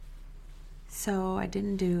So I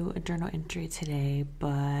didn't do a journal entry today,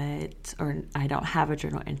 or I don't have a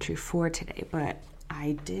journal entry for today, but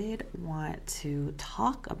I did want to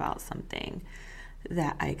talk about something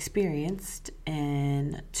that I experienced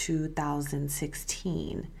in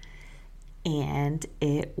 2016. And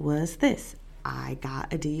it was this. I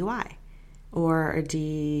got a DUI or a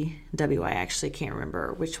DWI. I actually can't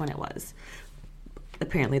remember which one it was.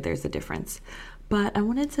 Apparently there's a difference. But I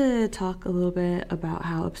wanted to talk a little bit about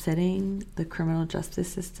how upsetting the criminal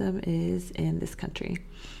justice system is in this country.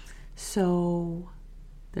 So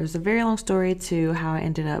there's a very long story to how I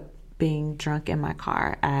ended up being drunk in my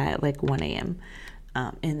car at like 1 a.m.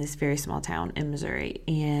 In this very small town in Missouri.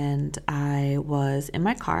 And I was in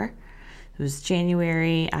my car. It was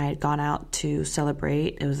January. I had gone out to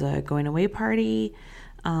celebrate. It was a going away party.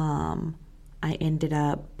 I ended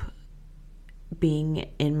up being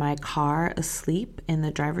in my car asleep in the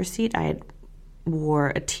driver's seat. I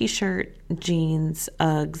wore a t-shirt, jeans,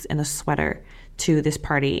 Uggs, and a sweater to this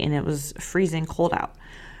party, and it was freezing cold out.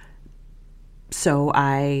 So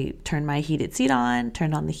I turned my heated seat on,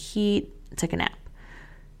 turned on the heat, took a nap.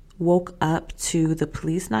 Woke up to the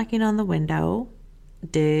police knocking on the window,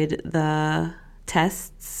 did the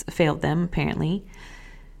tests, failed them apparently,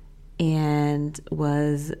 and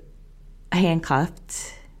was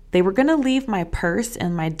handcuffed. They were going to leave my purse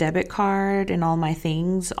and my debit card and all my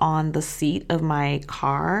things on the seat of my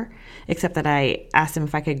car, except that I asked them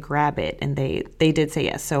if I could grab it, and they did say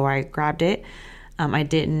yes. So I grabbed it. I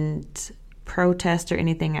didn't protest or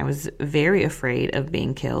anything. I was very afraid of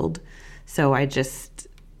being killed, so I just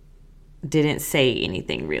didn't say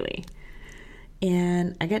anything really.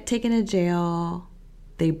 And I got taken to jail.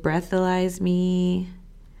 They breathalyzed me.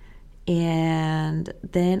 And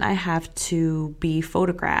then I have to be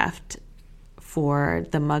photographed for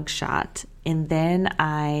the mugshot. And then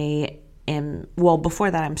before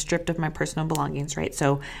that, I'm stripped of my personal belongings, right?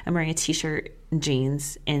 So I'm wearing a t-shirt,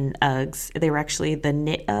 jeans, and Uggs. They were actually the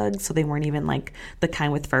knit Uggs, so they weren't even like the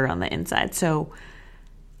kind with fur on the inside. So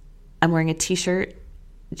I'm wearing a t-shirt,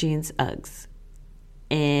 jeans, Uggs,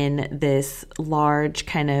 in this large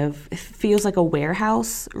kind of, feels like a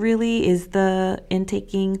warehouse really is the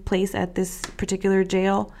intaking place at this particular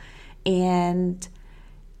jail. And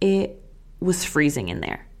it was freezing in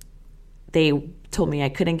there. They told me I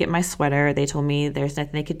couldn't get my sweater. They told me there's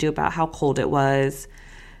nothing they could do about how cold it was.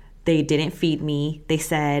 They didn't feed me. They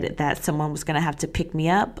said that someone was going to have to pick me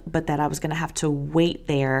up, but that I was going to have to wait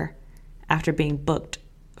there after being booked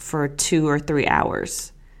for 2 or 3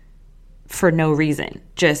 hours. For no reason,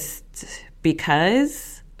 just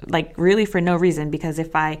because, like really for no reason, because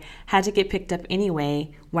if I had to get picked up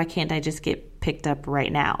anyway, why can't I just get picked up right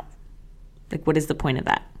now? Like, what is the point of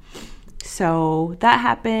that? So that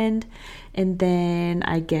happened. And then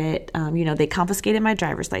I get, they confiscated my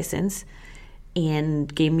driver's license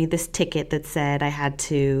and gave me this ticket that said I had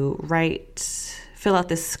to fill out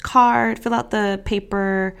this card, fill out the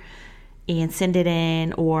paper, and send it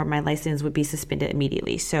in, or my license would be suspended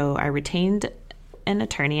immediately. So I retained an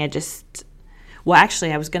attorney. I was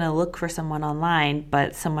going to look for someone online,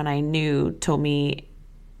 but someone I knew told me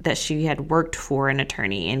that she had worked for an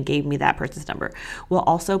attorney and gave me that person's number. Well,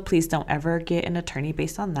 also, please don't ever get an attorney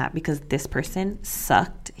based on that, because this person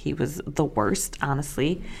sucked. He was the worst,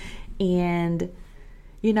 honestly. And,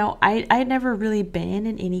 I'd never really been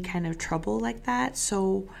in any kind of trouble like that,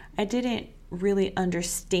 so I didn't really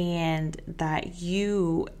understand that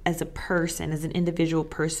you as a person, as an individual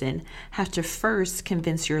person, have to first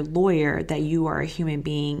convince your lawyer that you are a human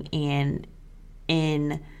being and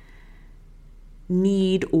in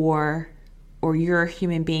need or you're a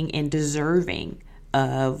human being and deserving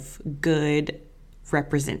of good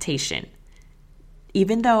representation.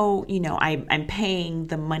 Even though, I'm paying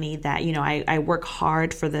the money that, I work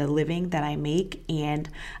hard for the living that I make, and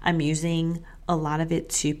I'm using a lot of it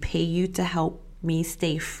to pay you to help me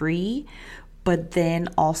stay free. But then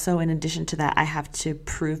also, in addition to that, I have to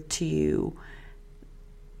prove to you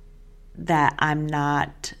that I'm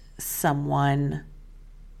not someone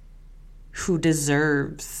who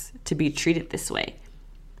deserves to be treated this way.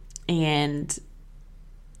 And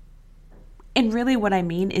really what I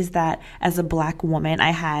mean is that as a Black woman,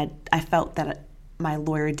 I felt that my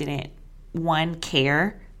lawyer didn't, one,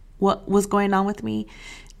 care what was going on with me,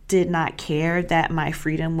 did not care that my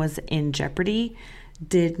freedom was in jeopardy,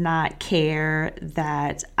 did not care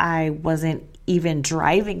that I wasn't even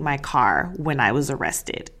driving my car when I was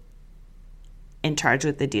arrested and charged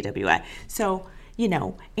with the DWI. So,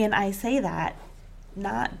 and I say that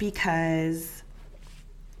not because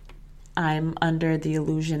I'm under the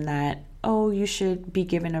illusion that, oh, you should be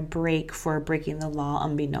given a break for breaking the law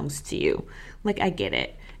unbeknownst to you. Like, I get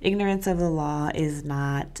it. ignorance of the law is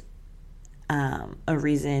not a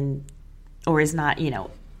reason, or is not,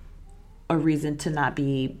 a reason to not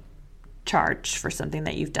be charged for something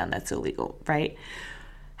that you've done that's illegal, right?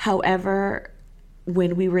 However,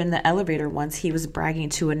 when we were in the elevator once, he was bragging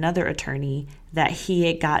to another attorney that he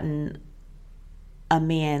had gotten a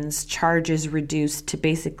man's charges reduced to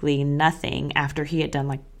basically nothing after he had done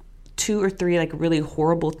like 2 or 3 like really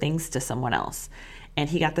horrible things to someone else, and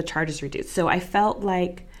he got the charges reduced. So I felt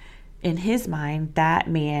like in his mind that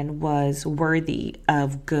man was worthy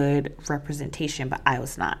of good representation, but I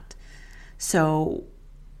was not. So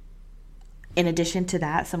in addition to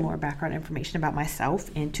that, some more background information about myself.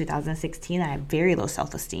 In 2016, I had very low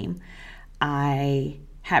self-esteem. I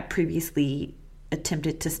had previously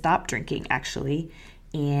attempted to stop drinking, actually,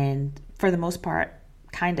 and for the most part,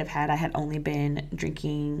 I had only been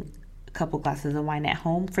drinking a couple glasses of wine at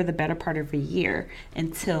home for the better part of a year,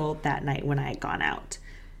 until that night when I had gone out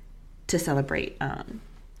to celebrate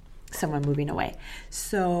someone moving away.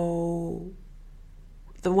 So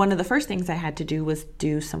one of the first things I had to do was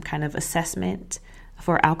do some kind of assessment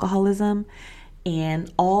for alcoholism,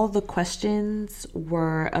 and all the questions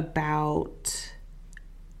were about,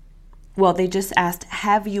 well, they just asked,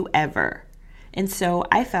 have you ever? And so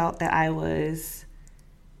I felt that I was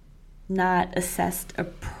not assessed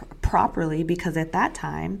properly, because at that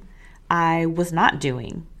time I was not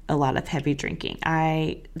doing a lot of heavy drinking.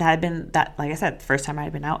 Like I said, the first time I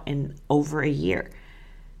had been out in over a year.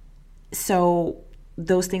 So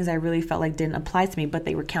those things I really felt like didn't apply to me, but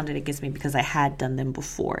they were counted against me because I had done them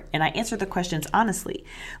before. And I answered the questions honestly.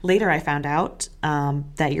 Later, I found out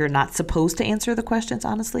that you're not supposed to answer the questions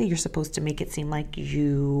honestly. You're supposed to make it seem like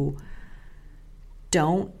you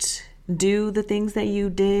don't do the things that you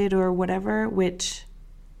did or whatever, which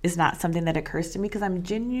is not something that occurs to me, because I'm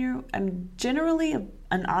generally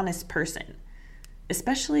an honest person,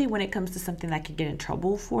 especially when it comes to something that I could get in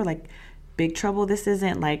trouble for, like big trouble. This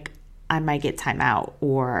isn't like I might get time out,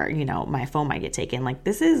 or, my phone might get taken. Like,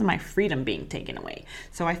 this is my freedom being taken away.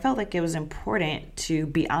 So I felt like it was important to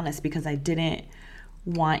be honest, because I didn't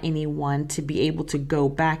want anyone to be able to go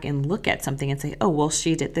back and look at something and say, oh, well,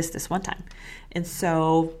 she did this one time. And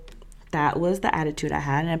so that was the attitude I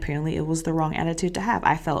had, and apparently it was the wrong attitude to have.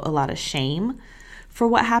 I felt a lot of shame for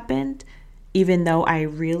what happened, even though I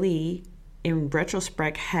really, in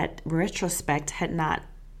retrospect, had not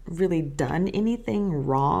really done anything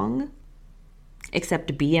wrong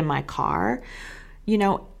except be in my car,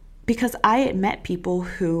 because I had met people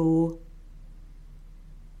who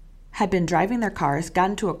had been driving their cars, got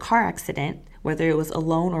into a car accident, whether it was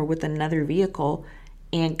alone or with another vehicle,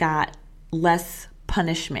 and got less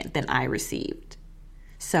punishment than I received.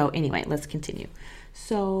 So anyway, let's continue.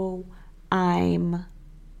 So I'm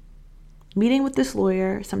meeting with this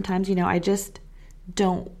lawyer. Sometimes, I just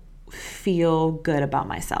don't feel good about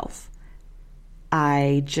myself.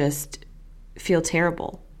 I just feel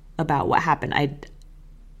terrible about what happened.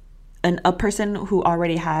 A person who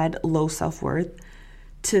already had low self-worth,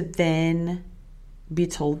 to then be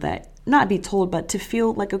told that, not be told, but to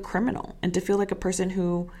feel like a criminal and to feel like a person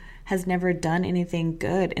who has never done anything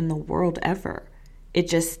good in the world ever. It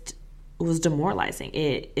just was demoralizing.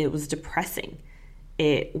 It was depressing.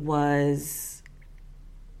 It was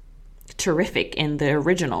terrific in the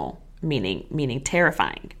original meaning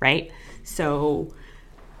terrifying, right? So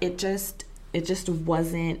it just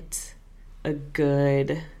wasn't a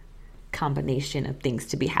good combination of things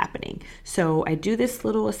to be happening. So I do this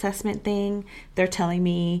little assessment thing. They're telling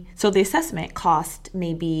me, so the assessment cost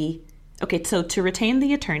maybe, so to retain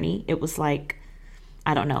the attorney, it was like,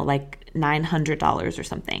 I don't know, like $900 or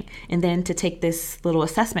something. And then to take this little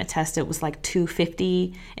assessment test, it was like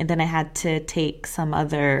 $250. And then I had to take some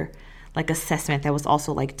other like assessment that was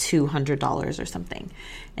also like $200 or something.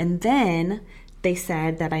 And then they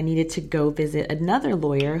said that I needed to go visit another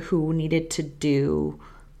lawyer who needed to do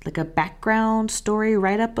like a background story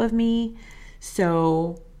write-up of me.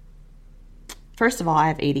 So first of all, I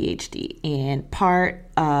have ADHD, and part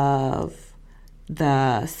of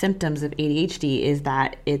the symptoms of ADHD is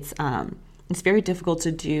that it's very difficult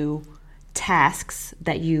to do tasks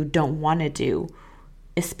that you don't want to do,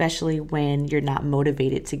 especially when you're not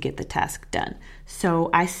motivated to get the task done. So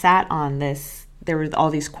I sat on this. There were all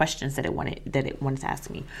these questions that it wanted to ask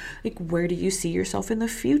me, like, where do you see yourself in the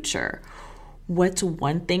future? What's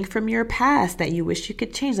one thing from your past that you wish you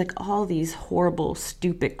could change? Like all these horrible,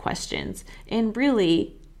 stupid questions. And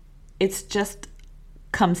really, it's just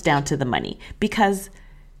comes down to the money, because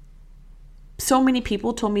so many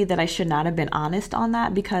people told me that I should not have been honest on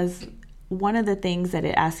that, because one of the things that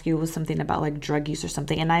it asked you was something about like drug use or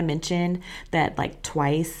something. And I mentioned that like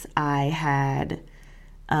twice I had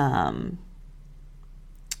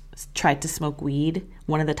tried to smoke weed.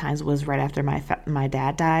 One of the times was right after my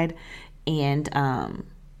dad died, and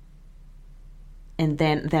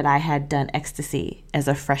then that I had done ecstasy as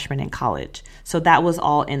a freshman in college. So that was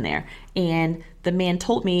all in there. And the man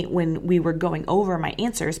told me when we were going over my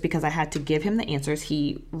answers, because I had to give him the answers,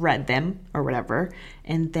 he read them or whatever,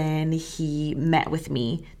 and then he met with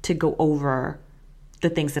me to go over the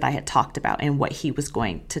things that I had talked about and what he was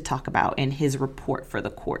going to talk about in his report for the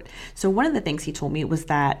court. So one of the things he told me was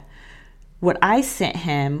that what I sent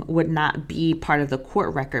him would not be part of the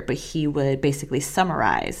court record, but he would basically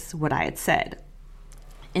summarize what I had said.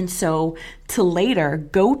 And so to later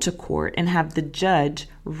go to court and have the judge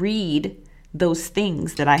read those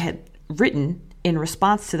things that I had written in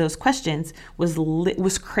response to those questions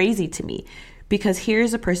was crazy to me, because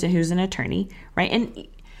here's a person who's an attorney, right? And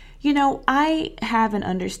you know, I have an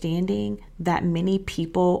understanding that many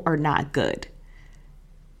people are not good.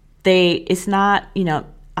 It's not, you know,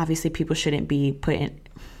 obviously people shouldn't be put in,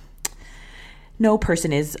 no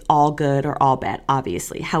person is all good or all bad,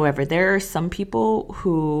 obviously. However, there are some people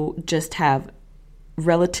who just have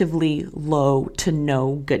relatively low to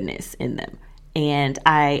no goodness in them. And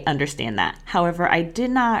I understand that. However, I did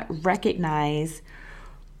not recognize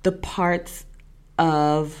the parts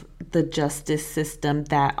of the justice system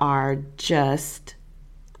that are just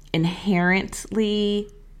inherently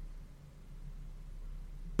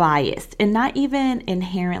biased. And not even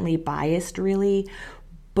inherently biased, really,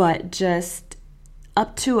 but just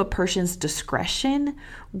up to a person's discretion,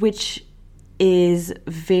 which is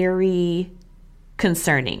very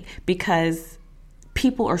concerning, because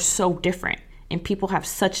people are so different and people have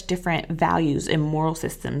such different values and moral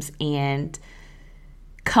systems and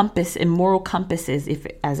moral compasses, if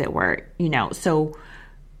as it were, you know. So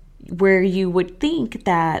where you would think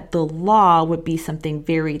that the law would be something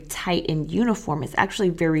very tight and uniform, it's actually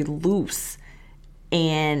very loose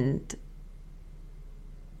and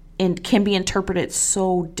can be interpreted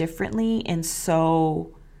so differently and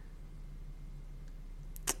so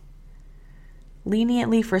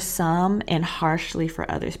leniently for some and harshly for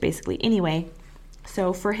others, basically. Anyway,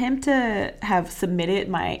 so for him to have submitted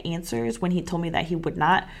my answers when he told me that he would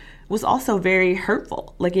not was also very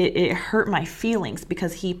hurtful. Like it hurt my feelings,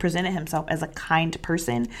 because he presented himself as a kind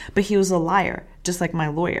person, but he was a liar, just like my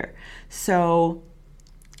lawyer. So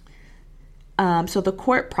the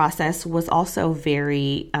court process was also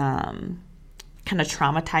very kind of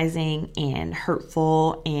traumatizing and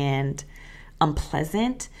hurtful and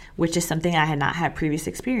unpleasant, which is something I had not had previous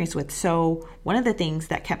experience with. So one of the things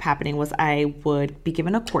that kept happening was I would be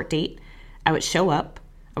given a court date. I would show up.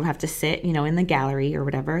 I would have to sit, you know, in the gallery or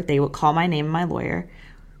whatever. They would call my name and my lawyer.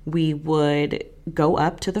 We would go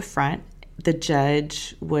up to the front. The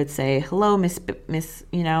judge would say, hello, Miss,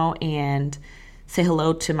 you know, and say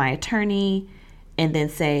hello to my attorney, and then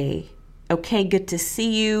say, okay, good to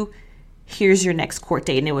see you. Here's your next court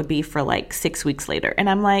date. And it would be for like 6 weeks later. And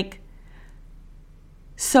I'm like,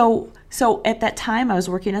 so at that time I was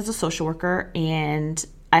working as a social worker, and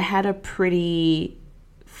I had a pretty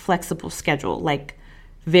flexible schedule, like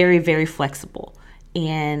very, very flexible.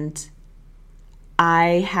 And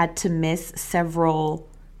I had to miss several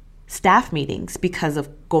staff meetings because of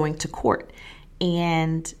going to court.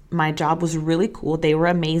 And my job was really cool. They were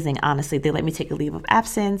amazing, honestly. They let me take a leave of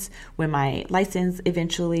absence when my license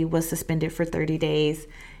eventually was suspended for 30 days.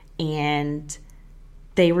 And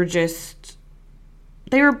they were just,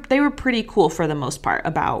 they were pretty cool for the most part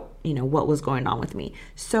about, you know, what was going on with me.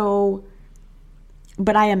 So,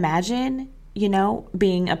 but I imagine, you know,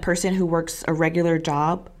 being a person who works a regular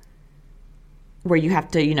job where you have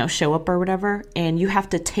to, you know, show up or whatever, and you have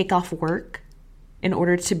to take off work in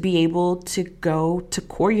order to be able to go to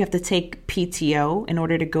court. You have to take PTO in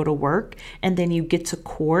order to go to work, and then you get to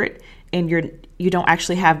court and you don't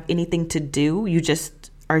actually have anything to do. You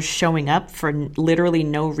just are showing up for literally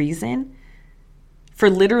no reason. For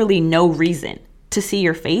literally no reason. To see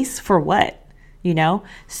your face for what? You know?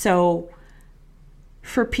 So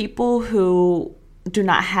for people who do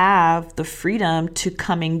not have the freedom to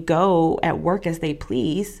come and go at work as they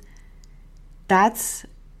please, that's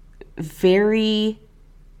very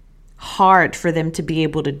hard for them to be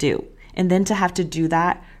able to do. And then to have to do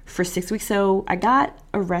that for 6 weeks. So I got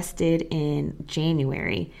arrested in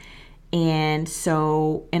January. And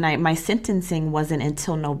so, my sentencing wasn't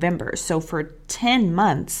until November. So for 10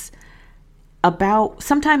 months, about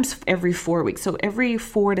sometimes every 4 weeks. So every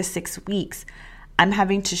 4 to 6 weeks, I'm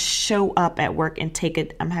having to show up at work and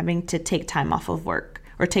I'm having to take time off of work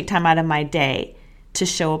or take time out of my day to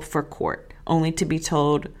show up for court, only to be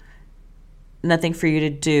told nothing for you to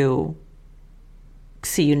do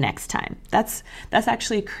See you next time. That's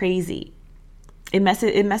actually crazy. It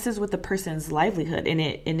messes with the person's livelihood, and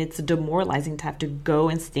it's demoralizing to have to go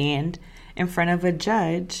and stand in front of a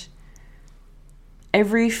judge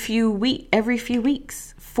every few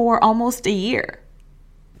weeks for almost a year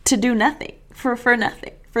to do nothing, for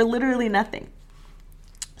nothing, for literally nothing.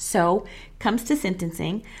 So, comes to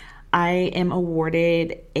sentencing, I am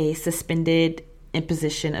awarded a suspended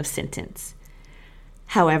imposition of sentence.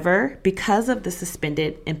 However, because of the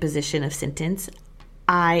suspended imposition of sentence,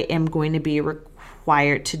 I am going to be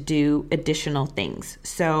required to do additional things.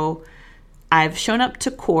 So I've shown up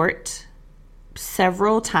to court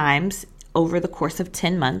several times over the course of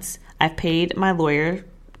 10 months. I've paid my lawyer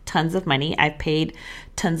tons of money. I've paid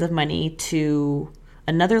tons of money to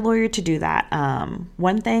another lawyer to do that.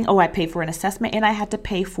 I paid for an assessment, and I had to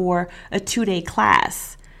pay for a 2-day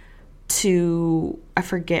class I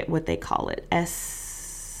forget what they call it, I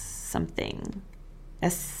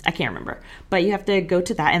can't remember, but you have to go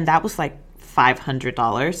to that, and that was like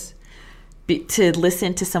 $500 to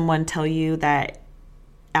listen to someone tell you that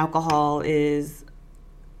alcohol is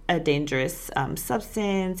a dangerous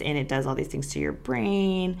substance and it does all these things to your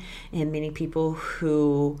brain, and many people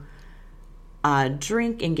who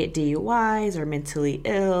drink and get DUIs are mentally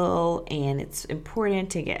ill, and it's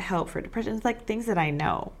important to get help for depression. It's like things that I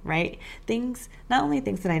know, right? Not only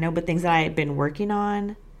things that I know, but things that I've been working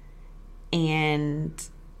on and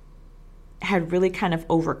had really kind of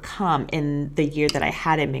overcome in the year that I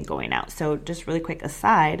hadn't been going out. So just really quick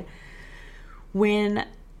aside, when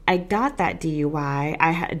I got that DUI,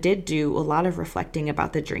 I did do a lot of reflecting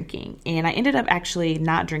about the drinking, and I ended up actually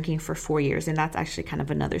not drinking for 4 years, and that's actually kind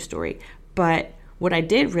of another story. But what I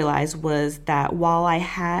did realize was that while I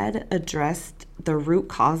had addressed the root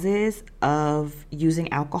causes of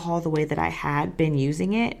using alcohol the way that I had been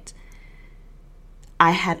using it,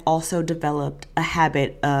 I had also developed a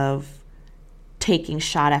habit of taking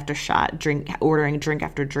shot after shot, ordering drink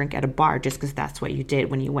after drink at a bar just because that's what you did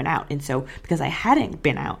when you went out. And so because I hadn't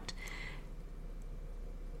been out,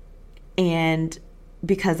 and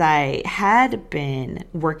because I had been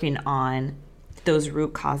working on those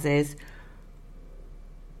root causes,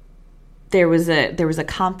 there was a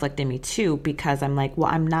conflict in me too, because I'm like, well,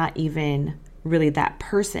 I'm not even really that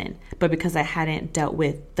person. But because I hadn't dealt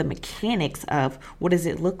with the mechanics of what does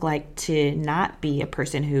it look like to not be a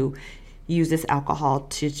person who uses alcohol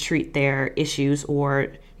to treat their issues,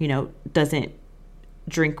 or, doesn't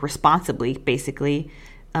drink responsibly, basically,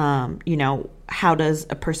 how does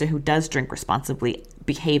a person who does drink responsibly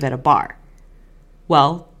behave at a bar?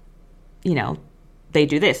 Well, they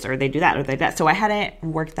do this or they do that or they do that. So I hadn't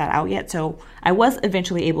worked that out yet. So I was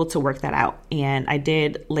eventually able to work that out, and I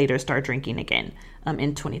did later start drinking again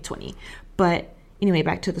in 2020. But anyway,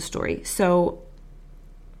 back to the story. So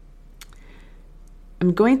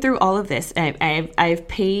I'm going through all of this. I've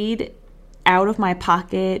paid out of my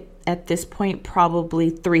pocket at this point probably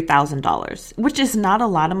 $3,000, which is not a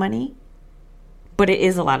lot of money, but it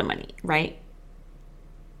is a lot of money, right?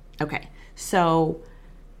 Okay, so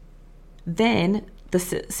then the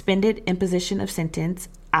suspended imposition of sentence,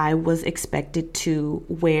 I was expected to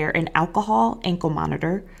wear an alcohol ankle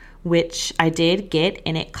monitor, which I did get,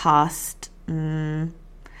 and it cost, I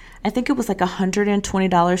think it was like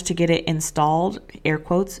 $120 to get it installed, air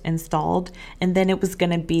quotes, installed. And then it was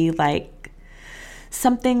going to be like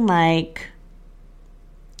something like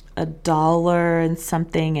 $1 and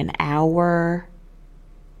something an hour,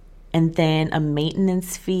 and then a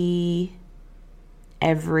maintenance fee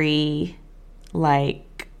every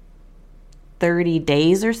like 30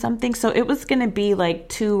 days or something. So it was going to be like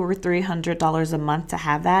 $200 or $300 a month to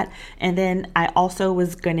have that. And then I also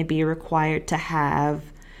was going to be required to have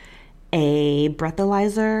a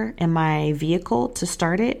breathalyzer in my vehicle to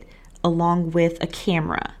start it, along with a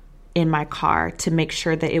camera in my car to make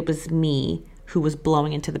sure that it was me who was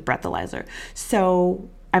blowing into the breathalyzer. So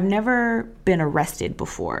I've never been arrested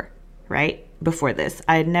before, right? Before this,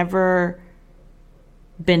 I'd never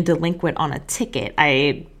been delinquent on a ticket.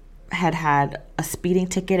 I had a speeding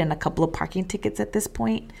ticket and a couple of parking tickets at this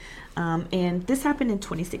point. And this happened in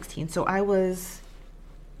 2016. So I was,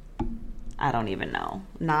 I don't even know,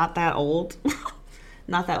 not that old.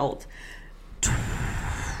 Not that old.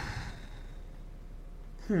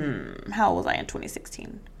 How old was I in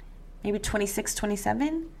 2016? Maybe 26,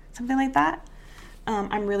 27, something like that.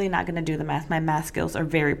 I'm really not going to do the math. My math skills are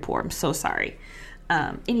very poor. I'm so sorry.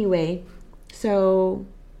 Anyway, so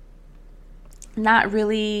not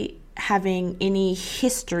really having any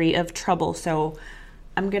history of trouble. So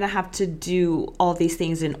I'm going to have to do all these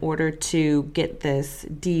things in order to get this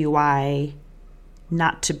DUI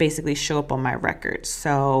not to basically show up on my records.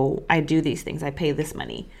 So I do these things. I pay this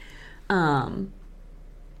money.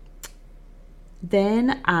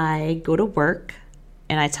 Then I go to work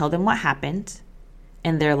and I tell them what happened,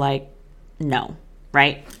 and they're like, no,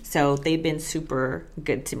 right? So they've been super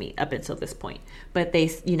good to me up until this point. But they,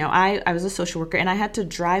 I was a social worker and I had to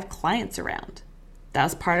drive clients around. That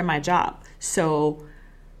was part of my job. So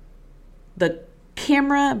the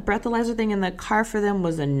camera breathalyzer thing in the car for them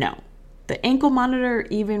was a no. The ankle monitor,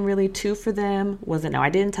 even really too, for them was a no. I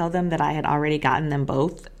didn't tell them that I had already gotten them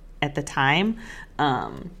both at the time.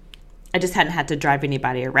 I just hadn't had to drive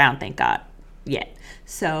anybody around, thank God, yet.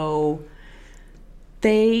 So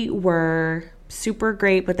they were super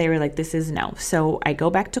great, but they were like, this is no. So I go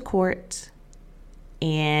back to court.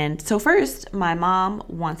 And so first, my mom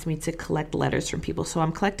wants me to collect letters from people. So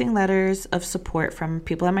I'm collecting letters of support from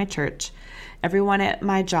people at my church. Everyone at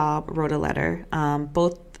my job wrote a letter.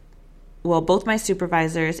 Both my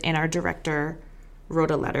supervisors and our director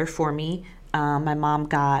wrote a letter for me.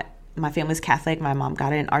 My family's Catholic. My mom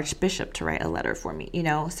got an archbishop to write a letter for me,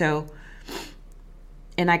 so,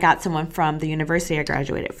 and I got someone from the university I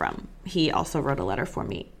graduated from. He also wrote a letter for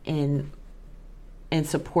me in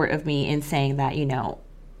support of me, in saying that,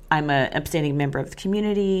 I'm an upstanding member of the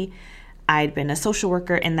community. I'd been a social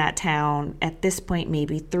worker in that town at this point,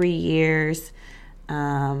 maybe 3 years.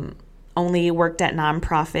 Only worked at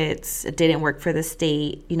nonprofits, didn't work for the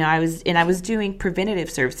state. I was doing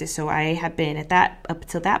preventative services. So I had been up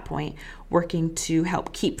until that point working to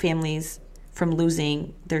help keep families from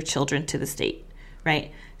losing their children to the state,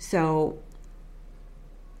 right? So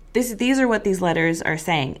these are what these letters are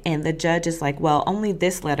saying. And the judge is like, well, only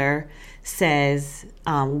this letter says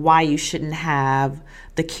why you shouldn't have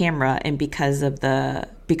the camera, and because of the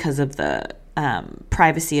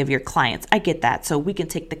privacy of your clients. I get that. So we can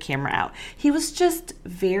take the camera out. He was just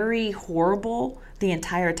very horrible the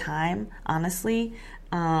entire time, honestly.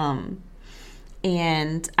 And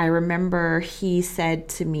I remember he said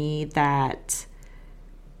to me that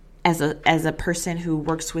as a person who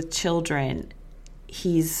works with children,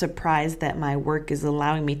 he's surprised that my work is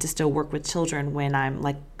allowing me to still work with children when I'm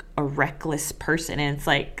like a reckless person. And it's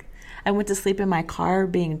like, I went to sleep in my car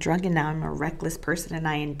being drunk, and now I'm a reckless person and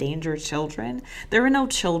I endanger children. There were no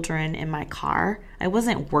children in my car. I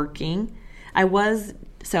wasn't working. I wasn't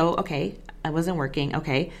working.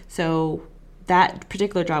 Okay. So that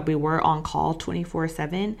particular job, we were on call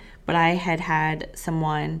 24/7, but I had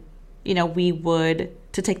someone, we would,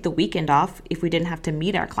 to take the weekend off if we didn't have to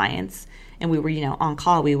meet our clients and we were, on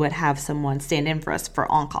call, we would have someone stand in for us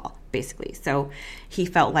for on call, basically. So he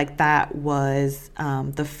felt like that was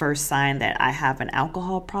the first sign that I have an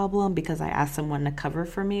alcohol problem, because I asked someone to cover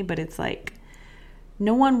for me. But it's like,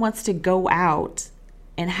 no one wants to go out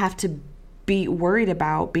and have to be worried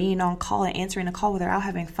about being on call and answering a call when they're out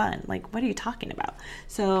having fun. Like, what are you talking about?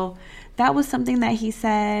 So that was something that he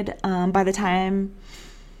said. By the time,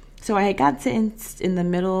 so I had got sentenced in the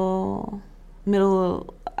middle,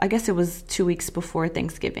 I guess it was 2 weeks before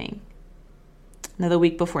Thanksgiving. Another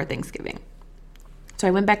week before Thanksgiving. So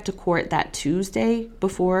I went back to court that Tuesday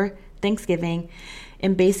before Thanksgiving,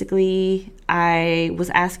 and basically I was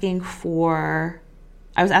asking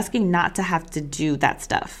not to have to do that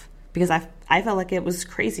stuff, because I felt like it was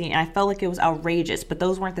crazy and I felt like it was outrageous, but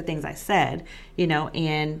those weren't the things I said,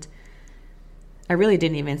 and I really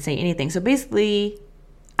didn't even say anything. So basically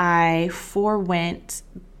I forewent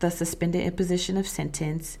the suspended imposition of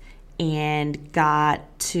sentence and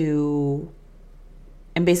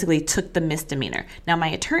basically took the misdemeanor. Now, my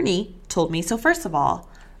attorney told me, so first of all,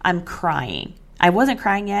 I'm crying. I wasn't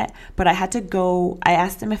crying yet, but I had to go. I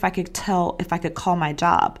asked him if I could call my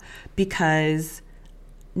job, because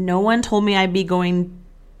no one told me I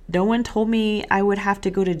would have to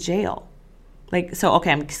go to jail.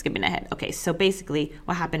 Okay, I'm skipping ahead. Okay, so basically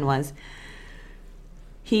what happened was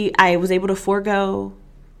I was able to forego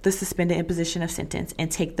the suspended imposition of sentence and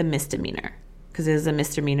take the misdemeanor, because it was a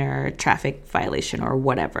misdemeanor traffic violation or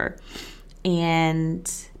whatever. And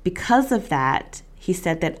because of that, he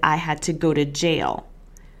said that I had to go to jail.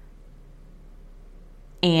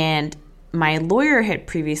 And my lawyer had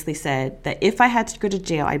previously said that if I had to go to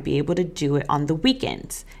jail, I'd be able to do it on the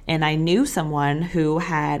weekends. And I knew someone who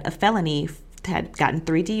had a felony, had gotten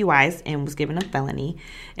 3 DUIs and was given a felony,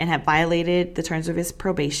 and had violated the terms of his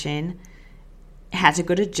probation, had to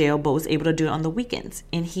go to jail, but was able to do it on the weekends.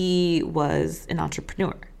 And he was an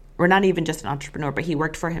entrepreneur, or not even just an entrepreneur, but he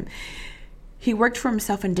worked for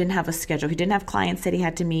himself and didn't have a schedule. He didn't have clients that he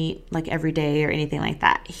had to meet like every day or anything like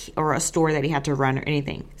that, or a store that he had to run or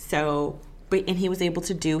anything. And he was able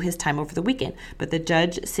to do his time over the weekend. But the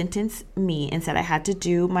judge sentenced me and said I had to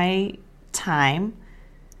do my time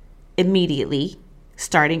immediately,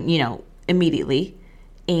 starting, immediately,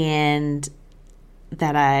 and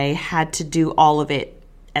that I had to do all of it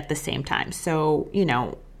at the same time. So,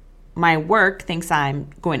 my work thinks I'm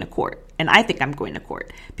going to court, and I think I'm going to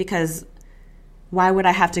court, because why would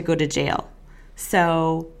I have to go to jail?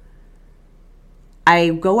 So I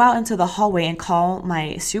go out into the hallway and call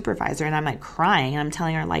my supervisor, and I'm like crying, and I'm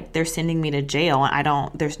telling her like they're sending me to jail,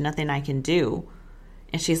 and there's nothing I can do.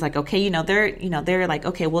 And she's like, okay, they're like,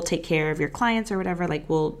 okay, we'll take care of your clients or whatever. Like,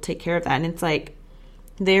 we'll take care of that. And it's like,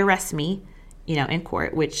 they arrest me, in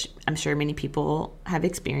court, which I'm sure many people have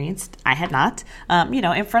experienced. I had not,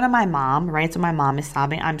 in front of my mom, right? So my mom is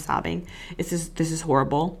sobbing. I'm sobbing. This is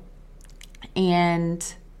horrible. And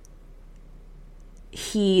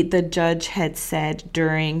the judge had said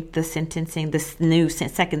during the sentencing, this new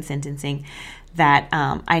second sentencing, that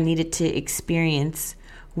I needed to experience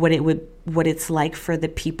what it's like for the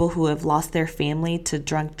people who have lost their family to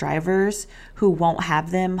drunk drivers who won't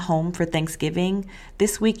have them home for Thanksgiving.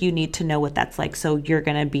 This week, you need to know what that's like. So you're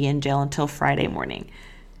going to be in jail until Friday morning.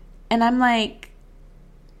 And I'm like,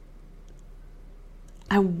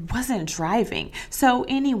 I wasn't driving. So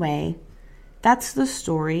anyway, that's the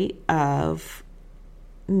story of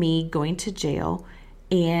me going to jail.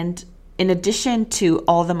 And in addition to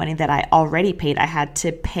all the money that I already paid, I had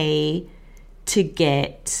to pay to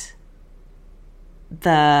get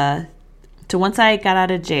once I got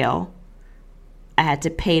out of jail, I had to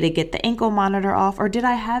pay to get the ankle monitor off. Or did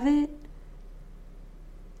I have it?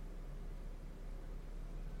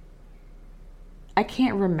 I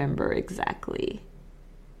can't remember exactly.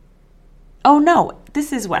 Oh no,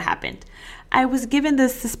 this is what happened. I was given the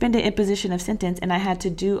suspended imposition of sentence, and I had to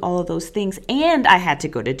do all of those things, and I had to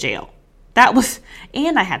go to jail.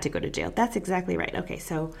 And I had to go to jail. That's exactly right. Okay,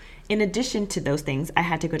 so in addition to those things, I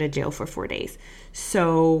had to go to jail for 4 days.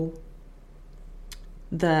 So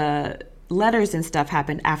the letters and stuff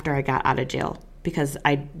happened after I got out of jail, because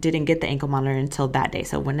I didn't get the ankle monitor until that day.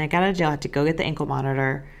 So when I got out of jail, I had to go get the ankle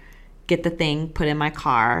monitor, get the thing put in my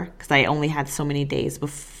car, because I only had so many days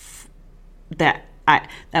that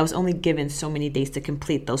I was only given so many days to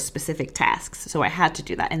complete those specific tasks. So I had to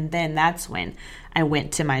do that. And then that's when I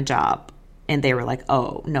went to my job, and they were like,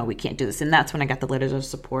 oh, no, we can't do this. And that's when I got the letters of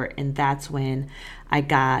support. And that's when I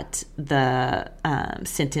got the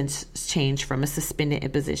sentence changed from a suspended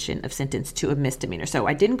imposition of sentence to a misdemeanor. So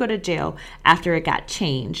I didn't go to jail after it got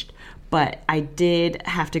changed, but I did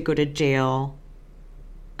have to go to jail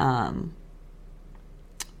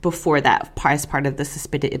before that, as part of the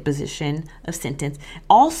suspended imposition of sentence.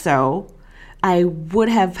 Also, I would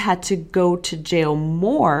have had to go to jail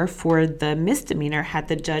more for the misdemeanor had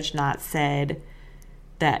the judge not said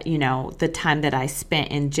that, the time that I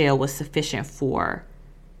spent in jail was sufficient for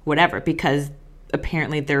whatever, because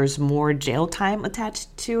apparently there's more jail time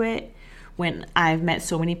attached to it. When I've met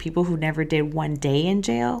so many people who never did 1 day in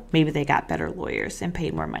jail, maybe they got better lawyers and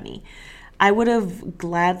paid more money. I would have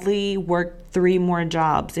gladly worked 3 more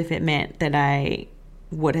jobs if it meant that I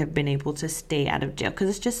would have been able to stay out of jail, because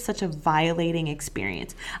it's just such a violating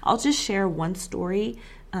experience. I'll just share one story,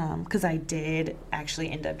 because I did actually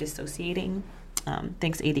end up dissociating,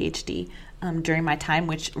 thanks ADHD, during my time,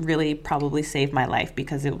 which really probably saved my life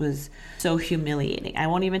because it was so humiliating. I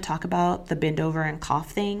won't even talk about the bend over and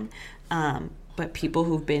cough thing, but people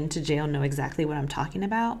who've been to jail know exactly what I'm talking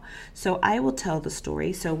about. So I will tell the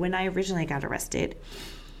story. So when I originally got arrested,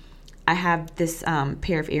 I have this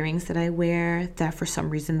pair of earrings that I wear that for some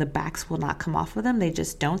reason the backs will not come off of them. They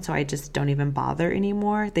just don't. So I just don't even bother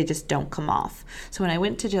anymore. They just don't come off. So when I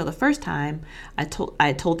went to jail the first time, I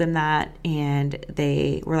told them that, and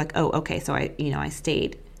they were like, oh, okay. So I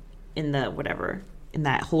stayed in in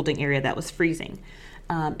that holding area that was freezing.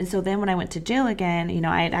 And so then when I went to jail again,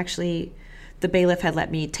 the bailiff had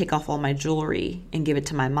let me take off all my jewelry and give it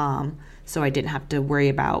to my mom. So I didn't have to worry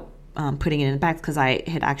about putting it in the back, because I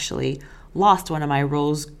had actually lost one of my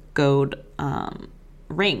rose gold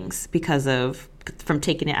rings from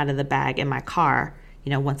taking it out of the bag in my car,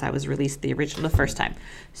 once I was released the first time.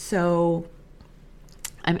 So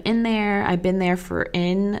I'm in there. I've been there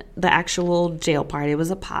in the actual jail part. It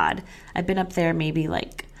was a pod. I've been up there maybe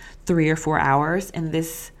like 3 or 4 hours, and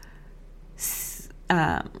this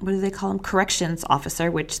what do they call them? Corrections officer,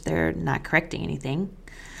 which they're not correcting anything.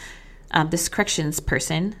 This corrections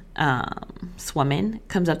person, this woman,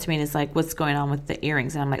 comes up to me and is like, what's going on with the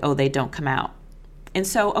earrings? And I'm like, oh, they don't come out. And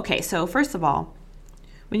so, okay, so first of all,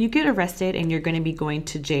 when you get arrested and you're going to be going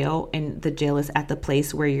to jail, and the jail is at the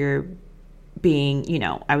place where you're being,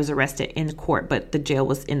 I was arrested in court, but the jail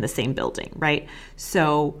was in the same building, right?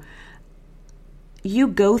 So you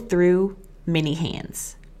go through many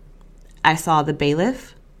hands. I saw the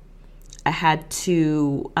bailiff. I had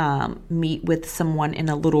to meet with someone in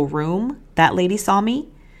a little room. That lady saw me.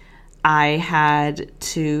 I had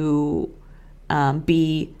to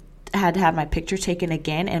had to have my picture taken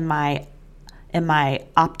again, and my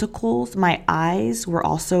opticals, my eyes were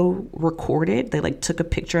also recorded. They like took a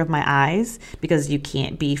picture of my eyes because you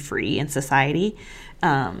can't be free in society.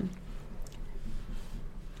 A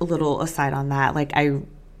little aside on that,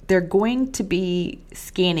 they're going to be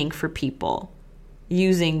scanning for people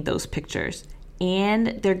using those pictures, and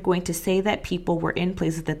they're going to say that people were in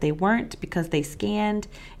places that they weren't because they scanned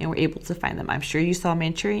and were able to find them. I'm sure you saw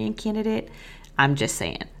Manchurian Candidate. I'm just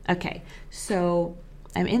saying. Okay, so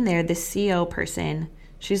I'm in there, this CEO person,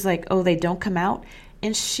 she's like, oh, they don't come out.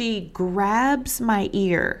 And she grabs my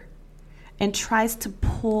ear and tries to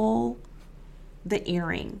pull the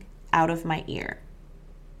earring out of my ear.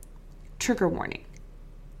 Trigger warning.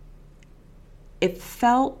 It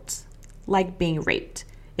felt like being raped.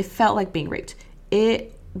 It felt like being raped.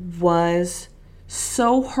 It was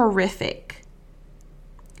so horrific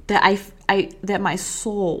that that my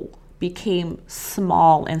soul became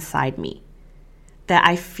small inside me. That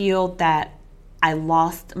I feel that I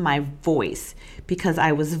lost my voice because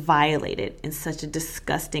I was violated in such a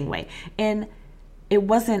disgusting way. And it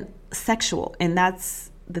wasn't sexual. And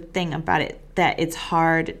that's the thing about it, that it's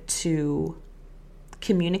hard to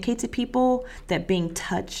communicate to people that being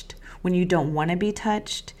touched when you don't want to be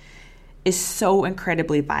touched is so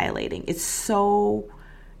incredibly violating. It's so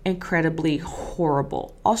incredibly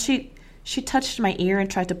horrible. She touched my ear and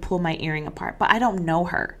tried to pull my earring apart, but I don't know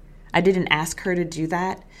her. I didn't ask her to do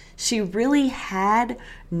that. She really had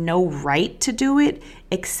no right to do it,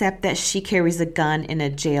 except that she carries a gun in a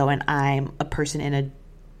jail and I'm a person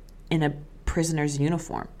in a prisoner's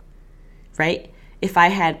uniform, right? If I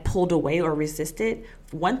had pulled away or resisted,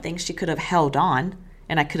 one thing, she could have held on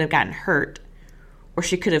and I could have gotten hurt, or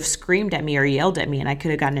she could have screamed at me or yelled at me and I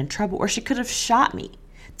could have gotten in trouble, or she could have shot me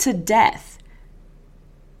to death.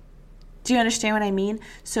 Do you understand what I mean?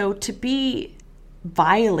 So to be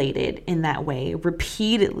violated in that way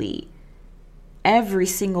repeatedly every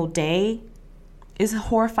single day is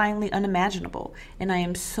horrifyingly unimaginable. And I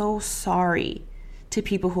am so sorry to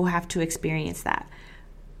people who have to experience that.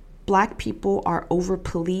 Black people are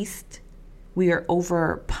over-policed. We are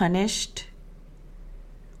over-punished.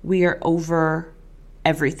 We are over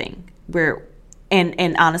everything.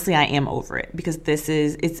 And honestly, I am over it because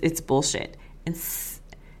it's bullshit. And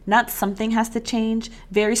not something has to change.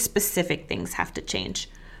 Very specific things have to change.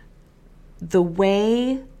 The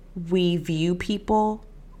way we view people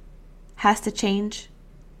has to change.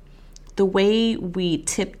 The way we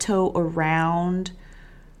tiptoe around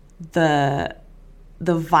the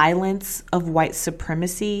violence of white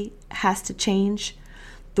supremacy has to change.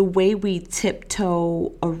 The way we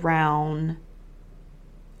tiptoe around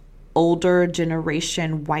older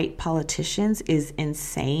generation white politicians is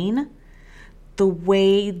insane. The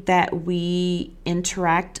way that we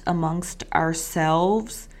interact amongst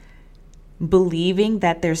ourselves, believing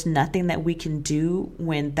that there's nothing that we can do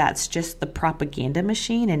when that's just the propaganda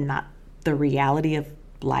machine and not the reality of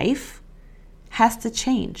life, has to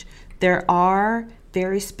change. There are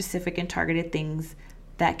very specific and targeted things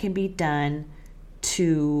that can be done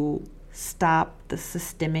to stop the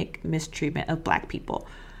systemic mistreatment of Black people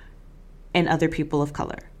and other people of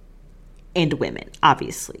color and women,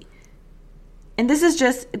 obviously. And this is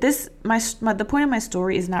just the point of my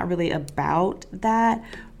story is not really about that,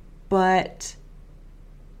 but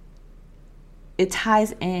it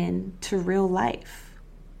ties in to real life.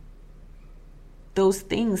 Those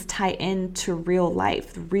things tie into real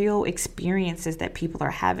life, real experiences that people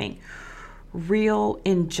are having, real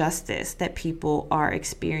injustice that people are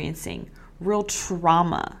experiencing, real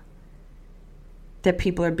trauma that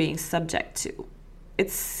people are being subject to.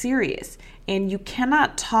 It's serious. And you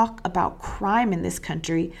cannot talk about crime in this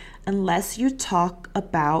country unless you talk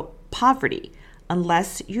about poverty,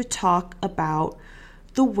 unless you talk about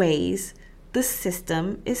the ways the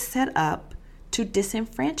system is set up to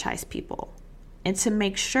disenfranchise people and to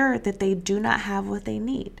make sure that they do not have what they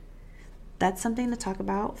need. That's something to talk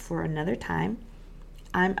about for another time.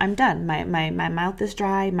 I'm done. My mouth is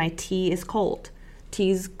dry. My tea is cold.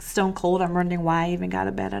 Tea's stone cold. I'm wondering why I even got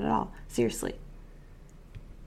a bed at all. Seriously.